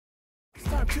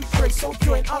time to praise, so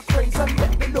join our praise and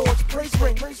let the Lord's praise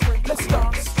ring. Let's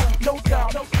dance, no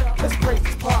doubt. Let's praise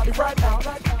this party right now.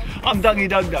 I'm Duggie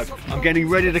Doug. I'm getting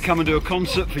ready to come and do a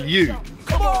concert for you.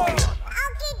 Come on!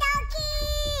 Okie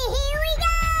dokie, here we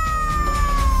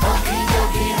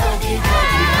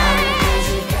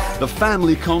go! The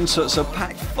family concerts are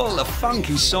packed full of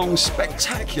funky songs,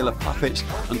 spectacular puppets,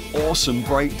 and awesome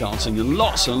breakdancing, and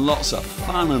lots of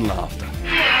fun and laughter.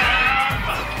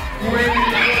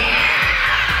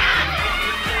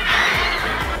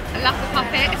 I love the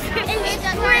puppets.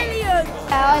 It's brilliant!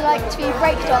 I like to be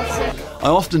breakdancing. I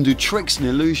often do tricks and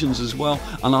illusions as well,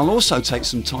 and I'll also take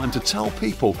some time to tell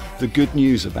people the good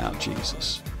news about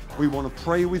Jesus. We want to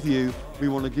pray with you. We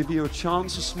want to give you a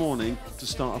chance this morning to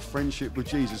start a friendship with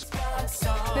Jesus. It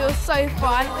was so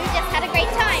fun. We just had a great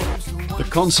time. The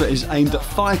concert is aimed at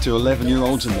 5 to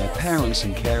 11-year-olds and their parents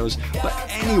and carers, but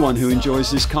anyone who enjoys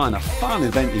this kind of fun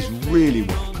event is really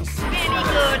welcome. Really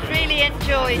good, really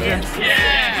enjoyed it.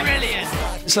 Yeah, brilliant.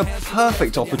 It's a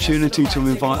perfect opportunity to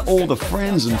invite all the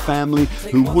friends and family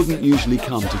who wouldn't usually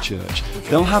come to church.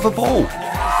 They'll have a ball.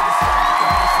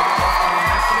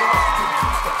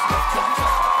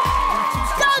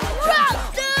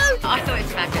 I thought it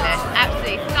was fabulous.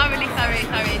 Absolutely,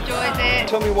 thoroughly enjoyed it.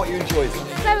 Tell me what you enjoyed.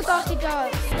 Flabbergasted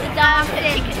dance. The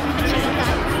dancing.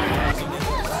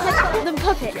 The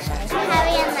puppets.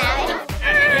 Harry and Larry.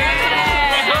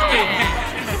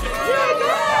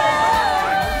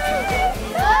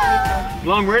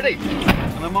 Well, I'm ready,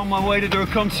 and I'm on my way to do a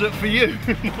concert for you.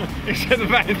 Except the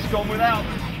band's gone without.